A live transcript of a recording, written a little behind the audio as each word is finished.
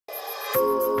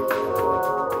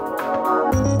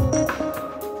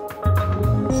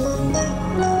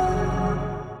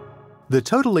The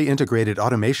Totally Integrated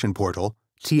Automation Portal,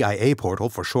 TIA Portal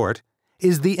for short,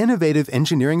 is the innovative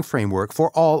engineering framework for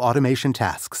all automation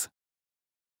tasks.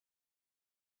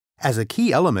 As a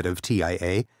key element of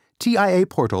TIA, TIA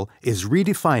Portal is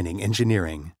redefining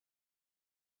engineering.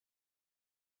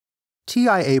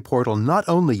 TIA Portal not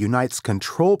only unites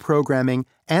control programming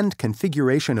and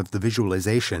configuration of the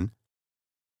visualization,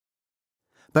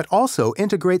 but also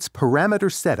integrates parameter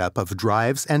setup of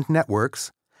drives and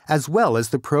networks, as well as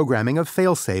the programming of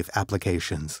fail-safe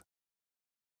applications.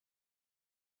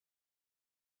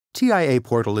 TIA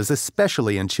Portal is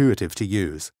especially intuitive to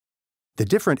use. The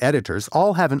different editors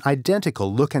all have an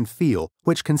identical look and feel,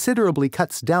 which considerably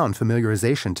cuts down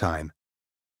familiarization time.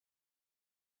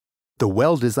 The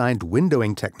well-designed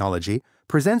windowing technology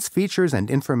presents features and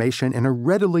information in a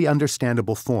readily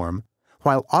understandable form,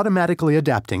 while automatically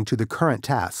adapting to the current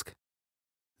task.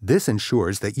 This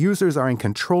ensures that users are in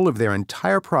control of their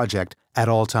entire project at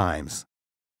all times.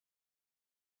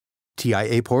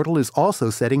 TIA Portal is also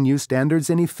setting new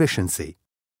standards in efficiency.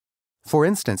 For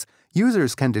instance,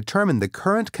 users can determine the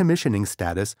current commissioning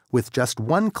status with just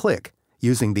one click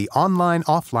using the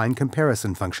online-offline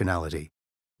comparison functionality.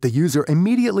 The user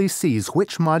immediately sees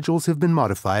which modules have been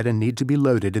modified and need to be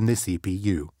loaded in the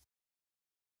CPU.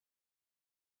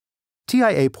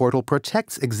 TIA Portal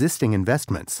protects existing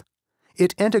investments.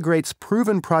 It integrates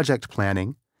proven project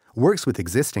planning, works with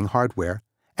existing hardware,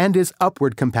 and is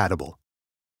upward compatible.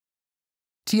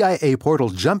 TIA Portal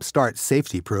jumpstarts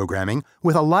safety programming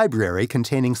with a library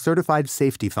containing certified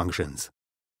safety functions.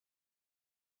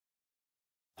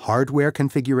 Hardware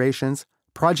configurations,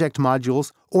 project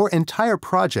modules, or entire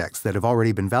projects that have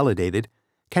already been validated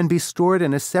can be stored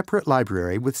in a separate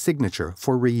library with signature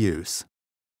for reuse.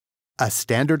 A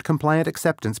standard compliant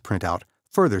acceptance printout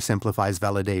further simplifies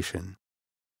validation.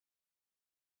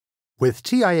 With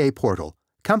TIA Portal,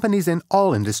 companies in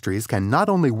all industries can not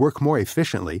only work more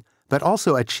efficiently, but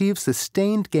also achieve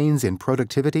sustained gains in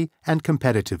productivity and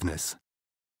competitiveness.